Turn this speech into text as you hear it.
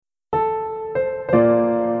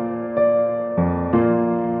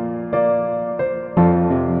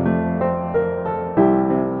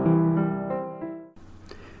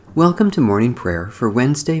Welcome to morning prayer for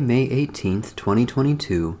Wednesday, May 18th,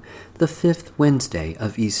 2022, the fifth Wednesday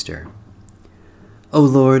of Easter. O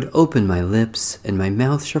Lord, open my lips, and my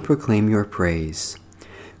mouth shall proclaim your praise.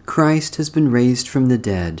 Christ has been raised from the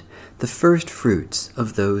dead, the first fruits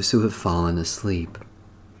of those who have fallen asleep.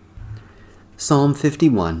 Psalm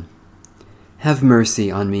 51. Have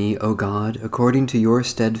mercy on me, O God, according to your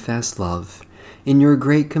steadfast love. In your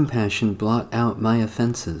great compassion blot out my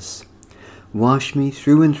offenses. Wash me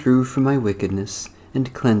through and through from my wickedness,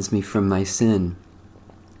 and cleanse me from my sin.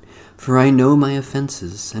 For I know my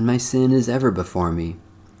offenses, and my sin is ever before me.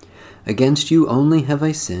 Against you only have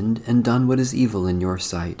I sinned, and done what is evil in your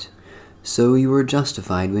sight. So you are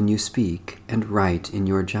justified when you speak, and right in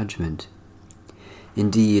your judgment.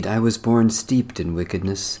 Indeed, I was born steeped in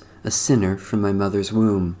wickedness, a sinner from my mother's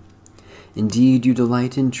womb. Indeed, you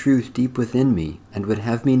delight in truth deep within me, and would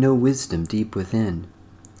have me know wisdom deep within.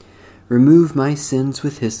 Remove my sins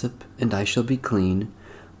with hyssop, and I shall be clean.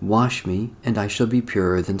 Wash me, and I shall be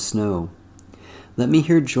purer than snow. Let me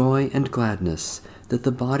hear joy and gladness, that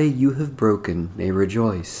the body you have broken may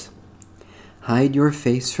rejoice. Hide your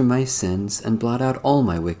face from my sins, and blot out all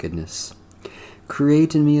my wickedness.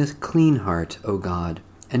 Create in me a clean heart, O God,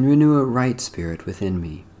 and renew a right spirit within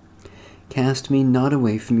me. Cast me not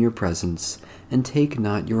away from your presence, and take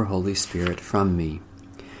not your Holy Spirit from me.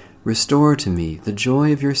 Restore to me the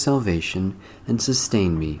joy of your salvation, and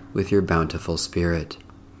sustain me with your bountiful Spirit.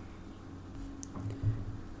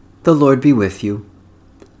 The Lord be with you.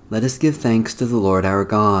 Let us give thanks to the Lord our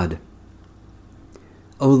God.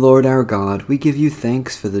 O Lord our God, we give you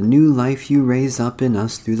thanks for the new life you raise up in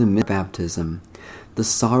us through the baptism, the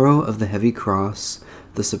sorrow of the heavy cross,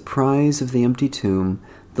 the surprise of the empty tomb,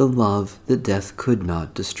 the love that death could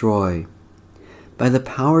not destroy. By the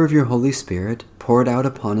power of your Holy Spirit, poured out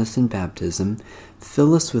upon us in baptism,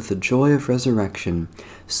 fill us with the joy of resurrection,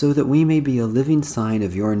 so that we may be a living sign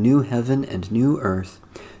of your new heaven and new earth,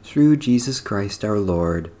 through Jesus Christ our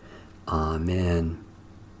Lord. Amen.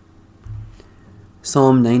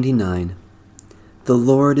 Psalm 99. The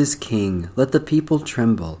Lord is King, let the people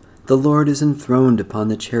tremble. The Lord is enthroned upon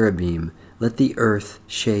the cherubim, let the earth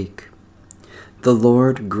shake. The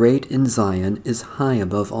Lord, great in Zion, is high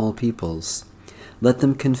above all peoples. Let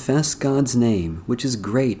them confess God's name, which is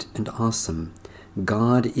great and awesome.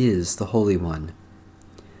 God is the Holy One.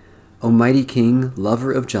 O mighty King,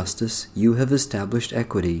 lover of justice, you have established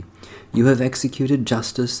equity. You have executed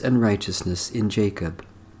justice and righteousness in Jacob.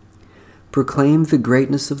 Proclaim the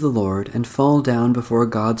greatness of the Lord, and fall down before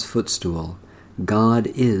God's footstool. God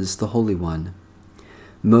is the Holy One.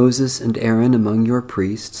 Moses and Aaron among your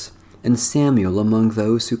priests, and Samuel among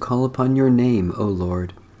those who call upon your name, O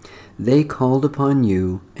Lord. They called upon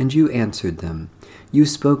you, and you answered them. You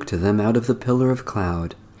spoke to them out of the pillar of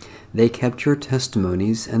cloud. They kept your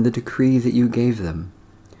testimonies and the decree that you gave them.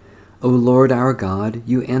 O Lord our God,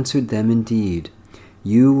 you answered them indeed.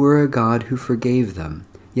 You were a God who forgave them,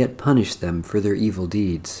 yet punished them for their evil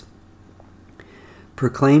deeds.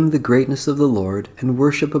 Proclaim the greatness of the Lord, and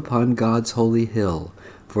worship upon God's holy hill,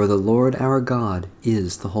 for the Lord our God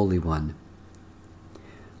is the Holy One.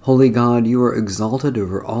 Holy God, you are exalted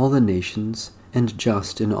over all the nations, and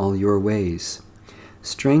just in all your ways.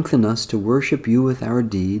 Strengthen us to worship you with our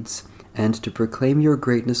deeds, and to proclaim your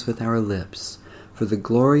greatness with our lips, for the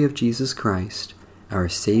glory of Jesus Christ, our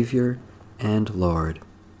Savior and Lord.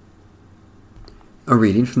 A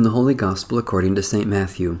reading from the Holy Gospel according to St.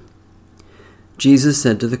 Matthew. Jesus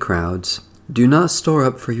said to the crowds, "Do not store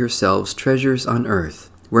up for yourselves treasures on earth,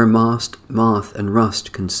 where moth and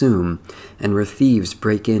rust consume, and where thieves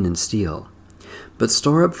break in and steal. But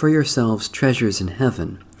store up for yourselves treasures in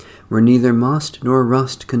heaven, where neither moth nor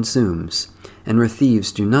rust consumes, and where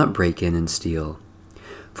thieves do not break in and steal.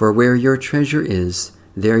 For where your treasure is,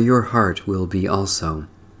 there your heart will be also.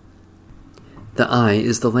 The eye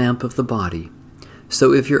is the lamp of the body.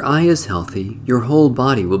 So if your eye is healthy, your whole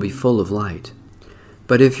body will be full of light.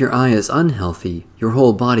 But if your eye is unhealthy, your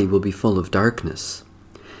whole body will be full of darkness.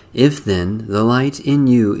 If then the light in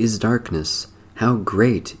you is darkness, how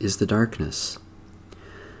great is the darkness?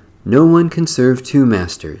 No one can serve two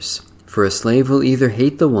masters, for a slave will either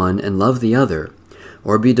hate the one and love the other,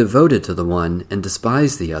 or be devoted to the one and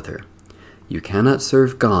despise the other. You cannot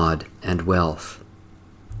serve God and wealth."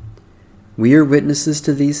 We are witnesses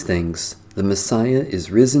to these things. The Messiah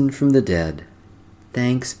is risen from the dead.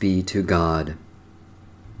 Thanks be to God.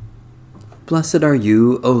 Blessed are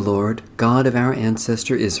you, O Lord, God of our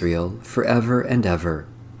ancestor Israel, forever and ever.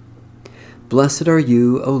 Blessed are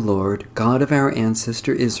you, O Lord, God of our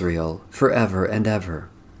ancestor Israel, forever and ever.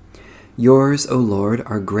 Yours, O Lord,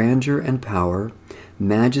 are grandeur and power,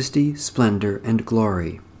 majesty, splendor, and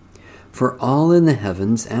glory. For all in the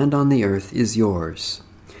heavens and on the earth is yours.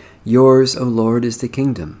 Yours, O Lord, is the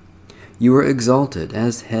kingdom. You are exalted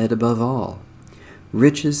as head above all.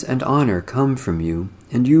 Riches and honor come from you,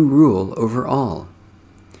 and you rule over all.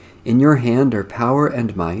 In your hand are power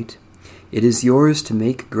and might. It is yours to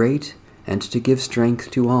make great and to give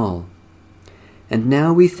strength to all. And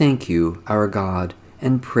now we thank you, our God,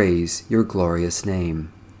 and praise your glorious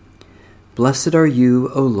name. Blessed are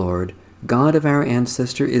you, O Lord, God of our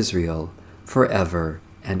ancestor Israel, forever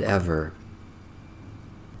and ever.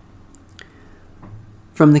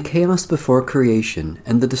 From the chaos before creation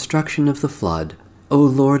and the destruction of the flood, O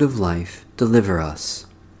Lord of life, deliver us.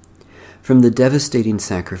 From the devastating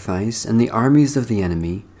sacrifice and the armies of the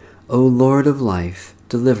enemy, O Lord of life,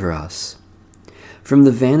 deliver us. From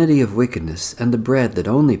the vanity of wickedness and the bread that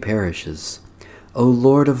only perishes, O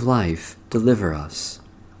Lord of life, deliver us.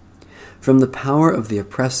 From the power of the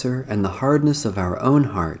oppressor and the hardness of our own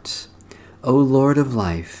hearts, O Lord of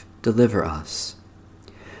life, deliver us.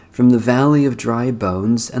 From the valley of dry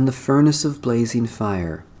bones and the furnace of blazing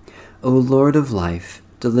fire, O Lord of life,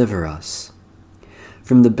 deliver us.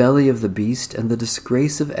 From the belly of the beast and the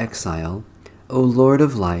disgrace of exile, O Lord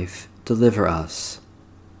of life, deliver us.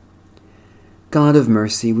 God of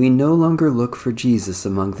mercy, we no longer look for Jesus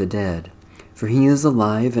among the dead, for he is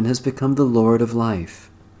alive and has become the Lord of life.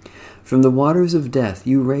 From the waters of death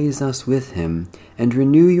you raise us with him, and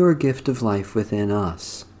renew your gift of life within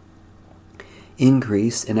us.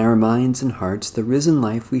 Increase in our minds and hearts the risen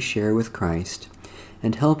life we share with Christ,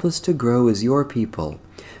 and help us to grow as your people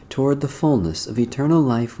toward the fullness of eternal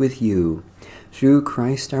life with you, through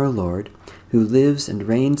Christ our Lord, who lives and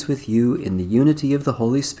reigns with you in the unity of the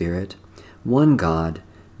Holy Spirit, one God,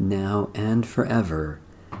 now and forever.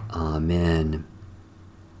 Amen.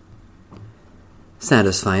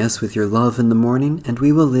 Satisfy us with your love in the morning, and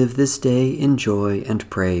we will live this day in joy and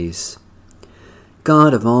praise.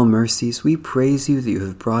 God of all mercies, we praise you that you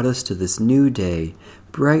have brought us to this new day,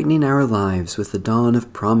 brightening our lives with the dawn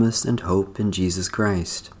of promise and hope in Jesus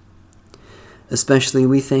Christ. Especially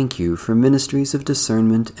we thank you for ministries of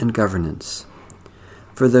discernment and governance,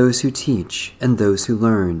 for those who teach and those who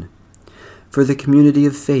learn, for the community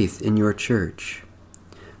of faith in your church,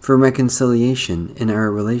 for reconciliation in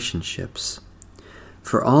our relationships,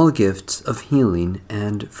 for all gifts of healing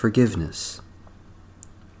and forgiveness.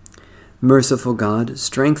 Merciful God,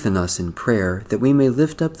 strengthen us in prayer that we may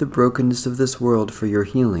lift up the brokenness of this world for your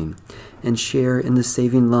healing and share in the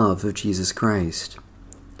saving love of Jesus Christ.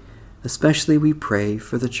 Especially we pray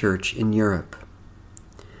for the Church in Europe,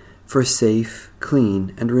 for safe,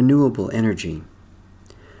 clean, and renewable energy,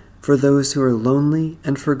 for those who are lonely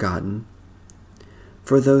and forgotten,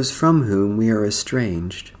 for those from whom we are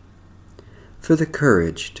estranged, for the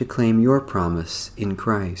courage to claim your promise in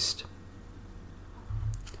Christ.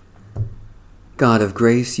 God of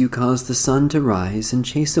grace, you cause the sun to rise and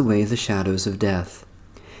chase away the shadows of death.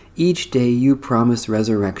 Each day you promise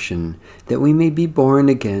resurrection, that we may be born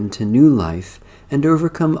again to new life and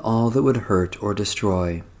overcome all that would hurt or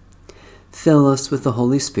destroy. Fill us with the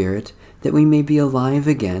Holy Spirit, that we may be alive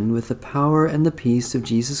again with the power and the peace of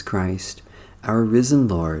Jesus Christ, our risen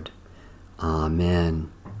Lord.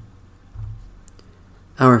 Amen.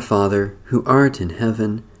 Our Father, who art in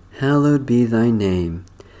heaven, hallowed be thy name.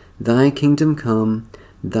 Thy kingdom come,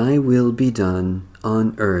 thy will be done,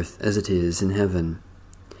 on earth as it is in heaven.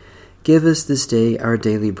 Give us this day our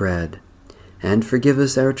daily bread, and forgive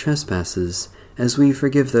us our trespasses, as we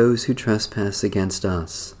forgive those who trespass against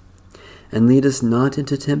us. And lead us not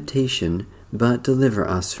into temptation, but deliver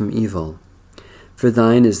us from evil. For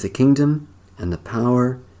thine is the kingdom, and the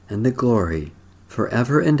power, and the glory,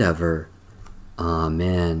 forever and ever.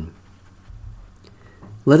 Amen.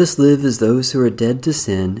 Let us live as those who are dead to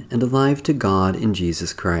sin and alive to God in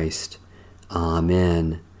Jesus Christ.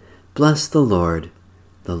 Amen. Bless the Lord.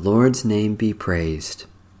 The Lord's name be praised.